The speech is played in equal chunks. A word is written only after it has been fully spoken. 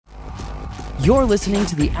You're listening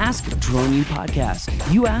to the Ask Drone U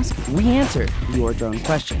podcast. You ask, we answer your drone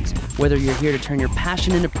questions. Whether you're here to turn your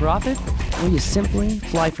passion into profit or you simply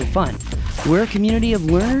fly for fun, we're a community of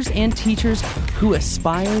learners and teachers who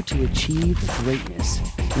aspire to achieve greatness.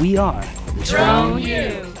 We are Drone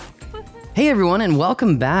U. Hey everyone, and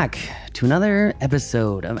welcome back to another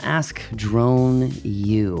episode of Ask Drone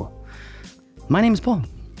U. My name is Paul.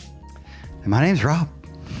 And my name's Rob.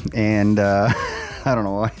 And I don't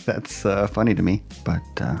know why that's funny to me, but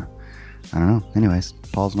I don't know. Anyways,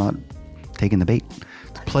 Paul's not taking the bait.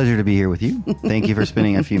 It's a pleasure to be here with you. Thank you for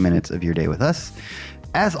spending a few minutes of your day with us.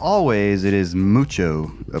 As always, it is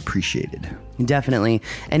mucho appreciated. Definitely.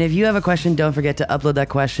 And if you have a question, don't forget to upload that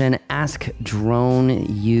question,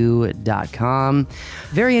 askdroneu.com.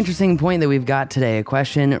 Very interesting point that we've got today, a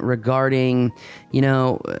question regarding,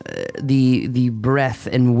 the breadth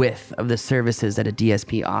and width of the services that a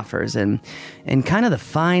DSP offers and kind of the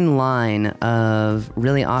fine line of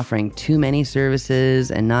really offering too many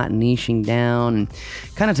services and not niching down, and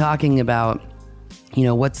kind of talking about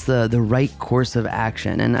what's the right course of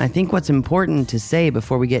action. And I think what's important to say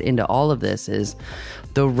before we get into all of this is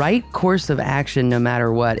the right course of action, no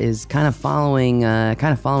matter what, is kind of following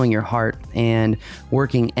your heart and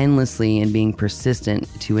working endlessly and being persistent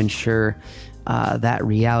to ensure that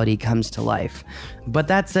reality comes to life. But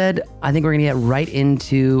that said, I think we're going to get right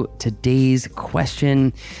into today's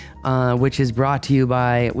question, which is brought to you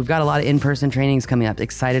by, we've got a lot of in-person trainings coming up,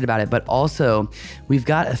 excited about it, but also we've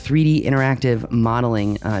got a 3D interactive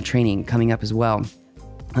modeling training coming up as well.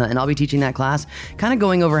 And I'll be teaching that class, kind of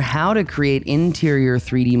going over how to create interior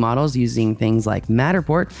 3D models using things like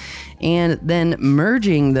Matterport, and then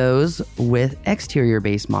merging those with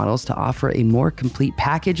exterior-based models to offer a more complete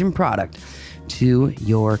package and product to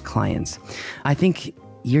your clients. I think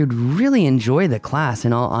you'd really enjoy the class,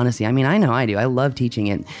 in all honesty. I mean, I know I do. I love teaching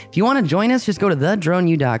it. If you want to join us, just go to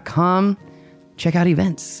thedroneu.com, check out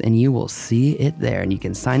events, and you will see it there. And you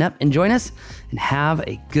can sign up and join us and have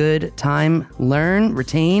a good time. Learn,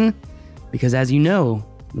 retain, because as you know,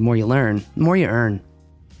 the more you learn, the more you earn.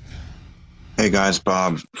 Hey guys,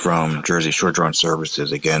 Bob from Jersey Shore Drone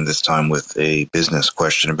Services again, this time with a business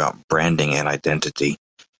question about branding and identity.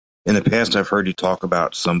 In the past, I've heard you talk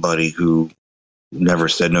about somebody who never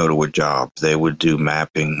said no to a job. They would do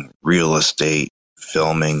mapping, real estate,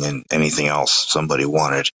 filming, and anything else somebody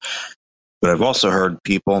wanted. But I've also heard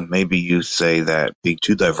people, maybe you say that being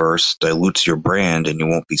too diverse dilutes your brand and you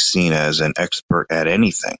won't be seen as an expert at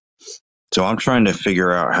anything. So I'm trying to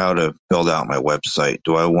figure out how to build out my website.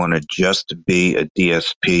 Do I want to just be a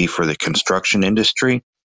DSP for the construction industry?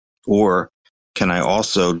 Or can I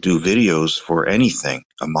also do videos for anything?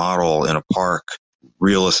 A model in a park,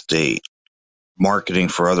 real estate, marketing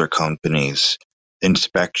for other companies,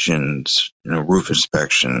 inspections, roof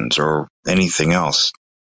inspections, or anything else.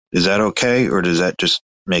 Is that okay, or does that just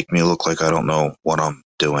make me look like I don't know what I'm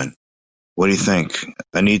doing? What do you think?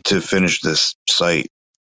 I need to finish this site,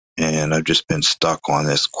 and I've just been stuck on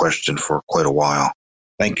this question for quite a while.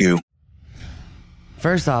 Thank you.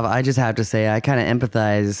 First off, I just have to say I kind of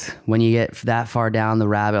empathize when you get that far down the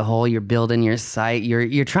rabbit hole. You're building your site.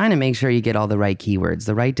 You're trying to make sure you get all the right keywords,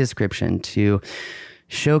 the right description to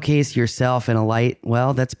showcase yourself in a light,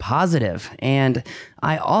 well, that's positive. And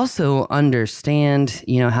I also understand,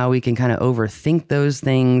 how we can kind of overthink those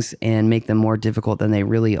things and make them more difficult than they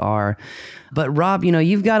really are. But Rob,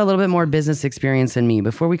 you've got a little bit more business experience than me.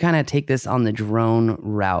 Before we kind of take this on the drone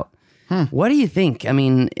route, what do you think? I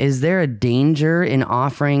mean, is there a danger in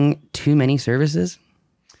offering too many services?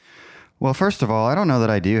 Well, first of all, I don't know that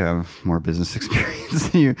I do have more business experience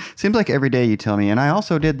than you. Seems like every day you tell me, and I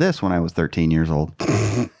also did this when I was 13 years old.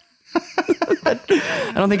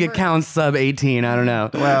 I don't think it counts sub 18. I don't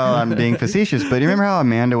know. Well, I'm being facetious, but you remember how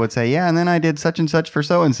Amanda would say, yeah, and then I did such and such for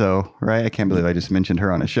so-and-so, right? I can't believe I just mentioned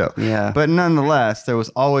her on a show. Yeah. But nonetheless, there was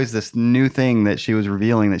always this new thing that she was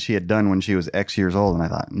revealing that she had done when she was X years old. And I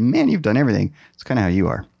thought, man, you've done everything. It's kind of how you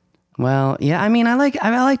are. Well, yeah, I mean, I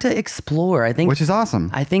like to explore. I think, which is awesome.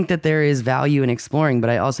 I think that there is value in exploring, but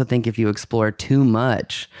I also think if you explore too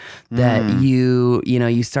much, that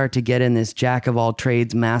you start to get in this jack of all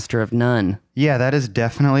trades, master of none. Yeah, that is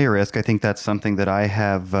definitely a risk. I think that's something that I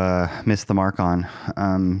have missed the mark on,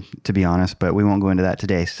 to be honest, but we won't go into that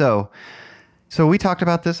today. So we talked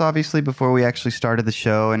about this obviously before we actually started the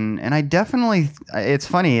show, and I definitely, it's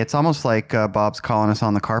funny, it's almost like Bob's calling us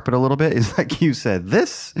on the carpet a little bit. It's like, you said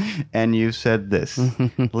this and you said this.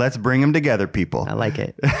 Let's bring them together, people. I like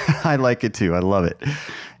it. I like it too. I love it.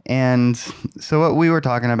 And so what we were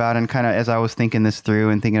talking about, and kind of as I was thinking this through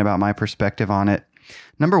and thinking about my perspective on it,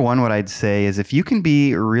 Number one, what I'd say is if you can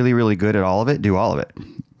be really, really good at all of it, do all of it.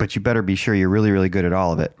 But you better be sure you're really, really good at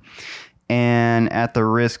all of it. And at the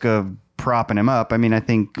risk of propping him up, I mean, I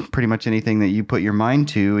think pretty much anything that you put your mind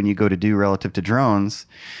to and you go to do relative to drones,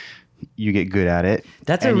 you get good at it.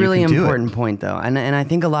 That's a really important point, though. And I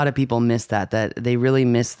think a lot of people miss that they really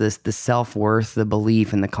miss the self-worth, the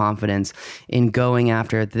belief, and the confidence in going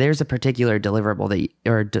after. There's a particular deliverable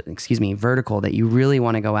vertical that you really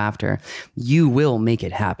want to go after. You will make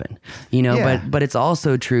it happen, but it's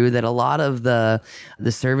also true that a lot of the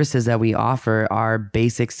services that we offer are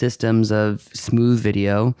basic systems of smooth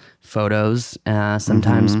video, photos.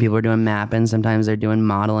 Sometimes people are doing mapping, sometimes they're doing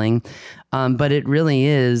modeling. But it really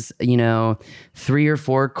is, 3 or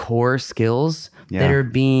 4 core skills that are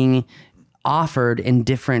being offered in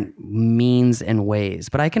different means and ways.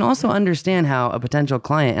 But I can also understand how a potential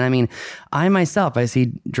client, and I mean, I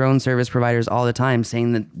see drone service providers all the time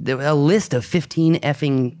saying that a list of 15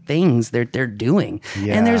 effing things they're doing.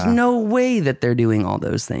 Yeah. And there's no way that they're doing all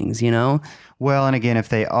those things, Well, and again, if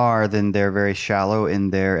they are, then they're very shallow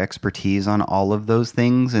in their expertise on all of those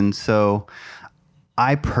things. And so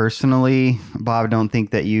I personally, Bob, don't think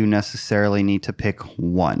that you necessarily need to pick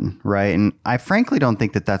one, right? And I frankly don't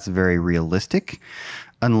think that that's very realistic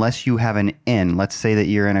unless you have an in. Let's say that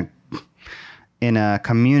you're in a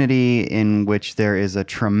community in which there is a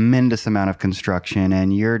tremendous amount of construction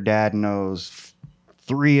and your dad knows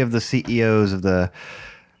 3 of the CEOs of the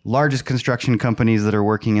largest construction companies that are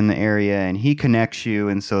working in the area, and he connects you,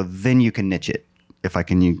 and so then you can niche it. If I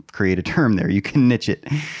can create a term there, you can niche it.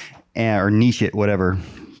 Or niche it, whatever.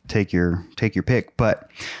 Take your pick. But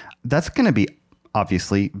that's going to be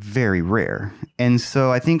obviously very rare. And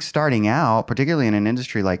so I think starting out, particularly in an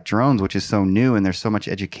industry like drones, which is so new and there's so much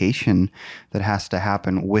education that has to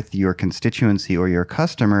happen with your constituency or your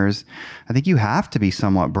customers, I think you have to be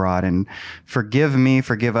somewhat broad. And forgive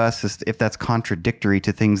us if that's contradictory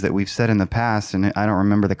to things that we've said in the past. And I don't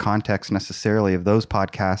remember the context necessarily of those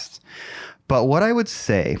podcasts. But what I would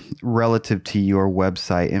say relative to your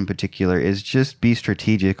website in particular is just be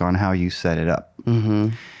strategic on how you set it up. Mm-hmm.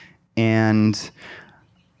 And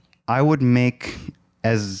I would make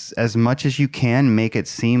as much as you can, make it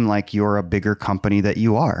seem like you're a bigger company that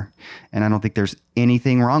you are. And I don't think there's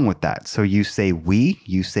anything wrong with that. So you say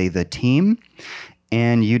you say the team,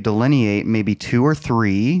 and you delineate maybe 2 or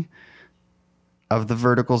 3 of the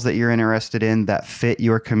verticals that you're interested in that fit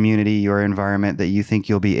your community, your environment, that you think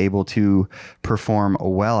you'll be able to perform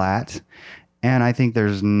well at. And I think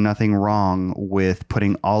there's nothing wrong with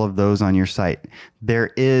putting all of those on your site.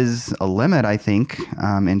 There is a limit, I think,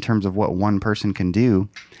 in terms of what one person can do.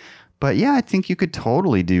 But yeah, I think you could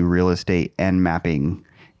totally do real estate and mapping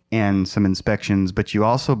and some inspections, but you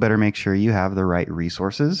also better make sure you have the right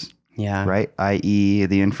resources. Yeah. Right? i.e.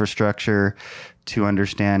 the infrastructure to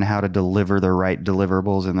understand how to deliver the right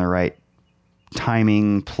deliverables in the right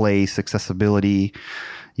timing, place, accessibility.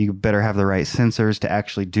 You better have the right sensors to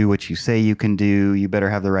actually do what you say you can do. You better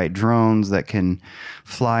have the right drones that can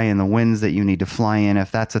fly in the winds that you need to fly in if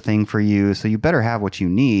that's a thing for you. So you better have what you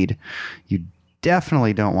need. You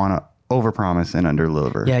definitely don't want to overpromise and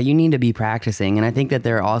underdeliver. Yeah, you need to be practicing. And I think that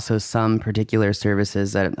there are also some particular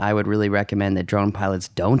services that I would really recommend that drone pilots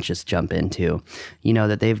don't just jump into.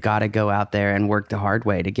 That they've got to go out there and work the hard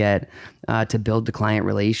way to get to build the client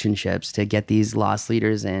relationships, to get these loss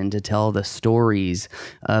leaders in, to tell the stories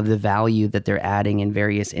of the value that they're adding in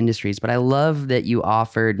various industries. But I love that you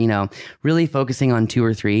offered, really focusing on 2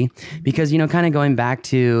 or 3, because, kind of going back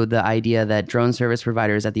to the idea that drone service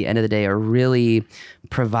providers at the end of the day are really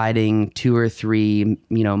providing 2 or 3,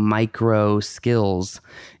 micro skills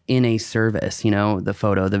in a service, the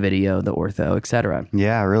photo, the video, the ortho, et cetera.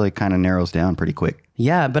 Yeah, it really kind of narrows down pretty quick.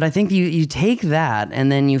 Yeah, but I think you take that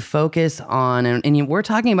and then you focus on, and we're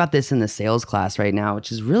talking about this in the sales class right now,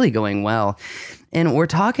 which is really going well. And we're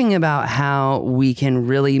talking about how we can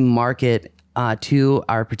really market to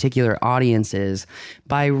our particular audiences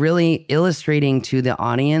by really illustrating to the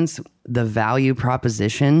audience the value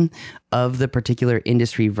proposition of the particular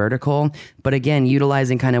industry vertical. But again,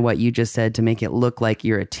 utilizing kind of what you just said to make it look like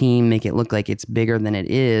you're a team, make it look like it's bigger than it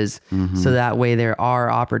is. Mm-hmm. So that way there are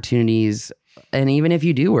opportunities. And even if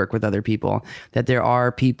you do work with other people, that there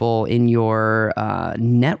are people in your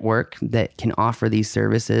network that can offer these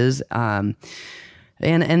services.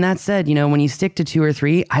 And that said, when you stick to 2 or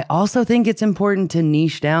 3, I also think it's important to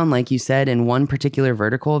niche down, like you said, in one particular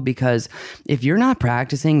vertical, because if you're not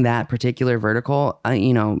practicing that particular vertical,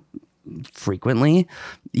 frequently,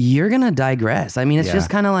 you're going to digress. I mean, it's just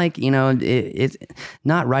kind of like, it's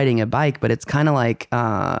not riding a bike, but it's kind of like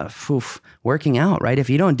working out, right? If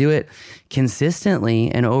you don't do it consistently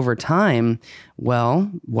and over time, well,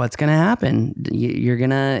 what's going to happen?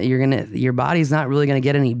 Your body's not really going to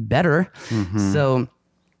get any better. So,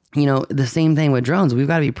 the same thing with drones. We've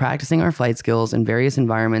got to be practicing our flight skills in various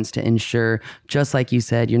environments to ensure, just like you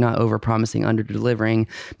said, you're not over promising, under delivering,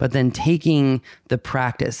 but then taking the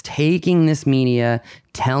practice, taking this media,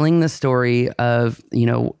 telling the story of,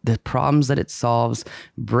 the problems that it solves,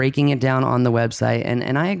 breaking it down on the website.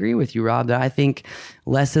 And I agree with you, Rob, that I think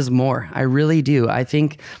less is more. I really do. I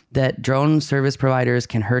think that drone service providers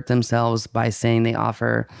can hurt themselves by saying they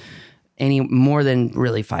offer any more than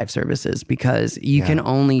really 5 services, because you can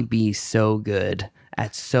only be so good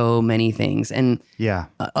at so many things. And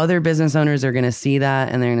other business owners are going to see that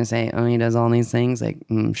and they're going to say, oh, he does all these things. Like,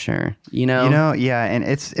 sure. Yeah.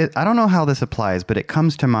 And I don't know how this applies, but it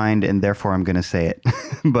comes to mind and therefore I'm going to say it.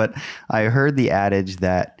 But I heard the adage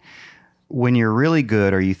that when you're really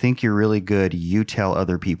good or you think you're really good, you tell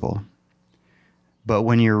other people. But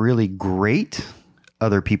when you're really great,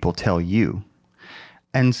 other people tell you.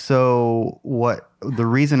 And so the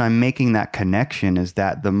reason I'm making that connection is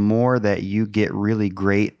that the more that you get really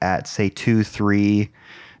great at, say, 2-3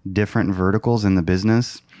 different verticals in the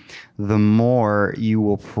business, the more you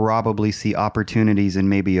will probably see opportunities in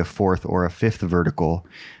maybe a 4th or a 5th vertical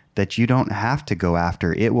that you don't have to go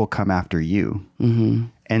after. It will come after you.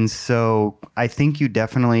 And so I think you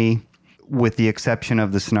definitely, with the exception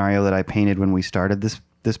of the scenario that I painted when we started this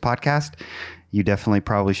podcast, you definitely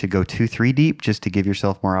probably should go 2-3 deep just to give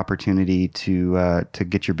yourself more opportunity to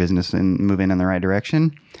get your business and move in the right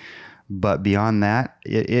direction. But beyond that,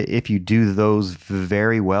 if you do those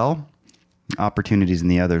very well, opportunities in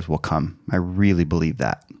the others will come. I really believe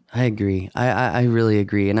that. I agree. I really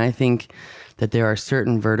agree. And I think that there are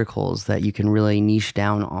certain verticals that you can really niche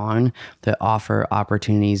down on that offer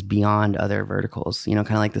opportunities beyond other verticals, kind of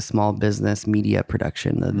like the small business media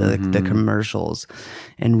production, the commercials,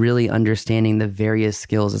 and really understanding the various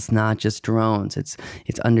skills. It's not just drones. It's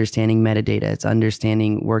understanding metadata. It's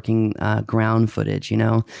understanding working ground footage,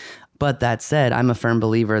 But that said, I'm a firm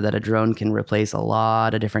believer that a drone can replace a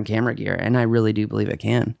lot of different camera gear, and I really do believe it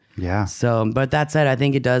can. Yeah. So, but that said, I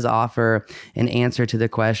think it does offer an answer to the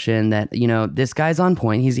question that, this guy's on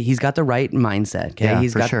point. He's got the right mindset. Okay. Yeah,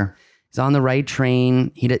 He's on the right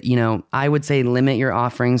train. I would say limit your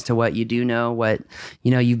offerings to what you do know, what,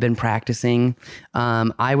 you've been practicing.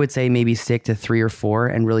 I would say maybe stick to 3 or 4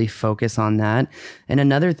 and really focus on that. And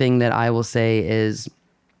another thing that I will say is,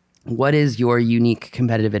 what is your unique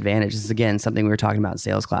competitive advantage? This is, again, something we were talking about in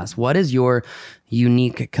sales class. What is your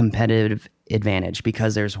unique competitive advantage?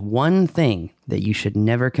 Because there's one thing that you should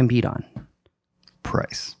never compete on.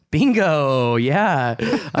 Price. Bingo. Yeah.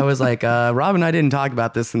 I was like, Rob and I didn't talk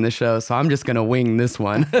about this in the show, so I'm just going to wing this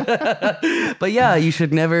one. But yeah, you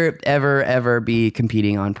should never, ever, ever be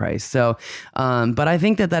competing on price. So, but I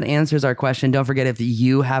think that answers our question. Don't forget, if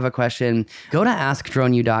you have a question, go to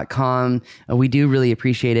askdroneu.com. We do really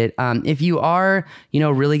appreciate it. If you are,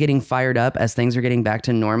 really getting fired up as things are getting back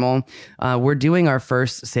to normal, we're doing our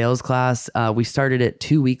first sales class. We started it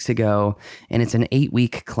 2 weeks ago, and it's an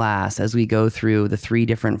 8-week class as we go through the 3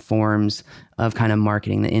 different forms of kind of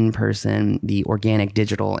marketing: the in-person, the organic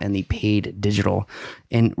digital, and the paid digital,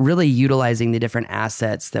 and really utilizing the different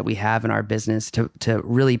assets that we have in our business to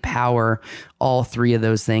really power all 3 of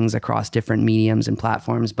those things across different mediums and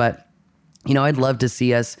platforms. But I'd love to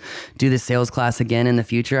see us do the sales class again in the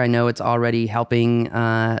future. I know it's already helping.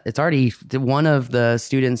 One of the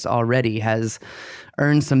students already has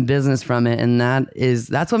earned some business from it. And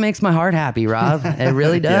that's what makes my heart happy, Rob. It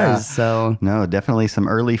really does. Yeah. So no, definitely some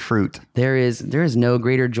early fruit. There is no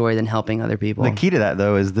greater joy than helping other people. The key to that,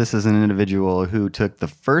 though, is this is an individual who took the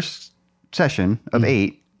first session of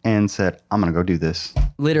 8 and said, I'm going to go do this.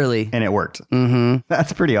 Literally. And it worked. Mm-hmm.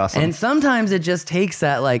 That's pretty awesome. And sometimes it just takes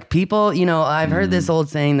that, like, people, I've heard this old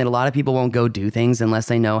saying that a lot of people won't go do things unless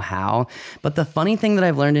they know how. But the funny thing that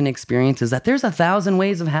I've learned in experience is that there's 1,000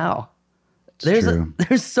 ways of how.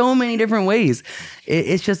 There's so many different ways.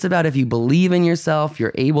 It's just about, if you believe in yourself,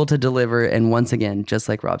 you're able to deliver. And once again, just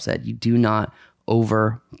like Rob said, you do not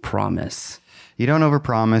overpromise. You don't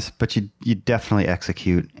overpromise, but you definitely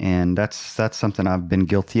execute. And that's something I've been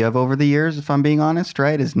guilty of over the years, if I'm being honest,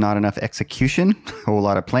 right? Is not enough execution, a whole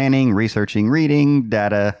lot of planning, researching, reading,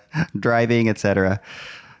 data, driving, etc.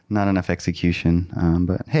 not enough execution.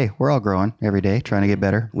 But hey, we're all growing every day, trying to get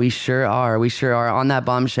better. We sure are. We sure are. On that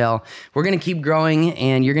bombshell, we're going to keep growing,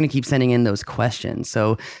 and you're going to keep sending in those questions.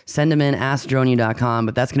 So send them in, askdroneu.com.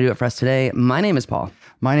 But that's going to do it for us today. My name is Paul.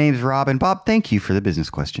 My name's Rob, and Bob, thank you for the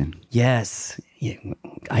business question. Yes, yeah,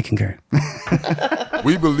 I concur.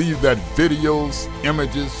 We believe that videos,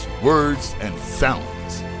 images, words, and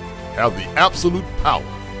sounds have the absolute power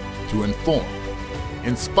to inform,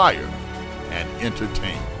 inspire, and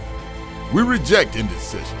entertain. We reject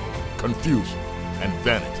indecision, confusion, and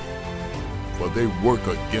vanity, for they work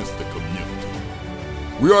against the community.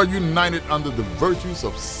 We are united under the virtues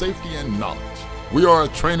of safety and knowledge. We are a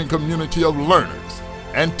training community of learners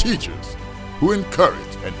and teachers who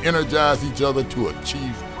encourage and energize each other to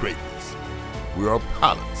achieve greatness. We are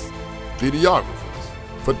pilots, videographers,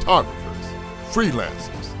 photographers,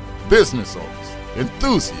 freelancers, business owners,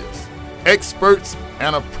 enthusiasts, experts,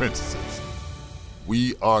 and apprentices.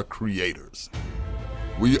 We are creators.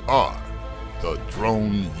 We are the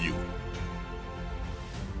Drone U.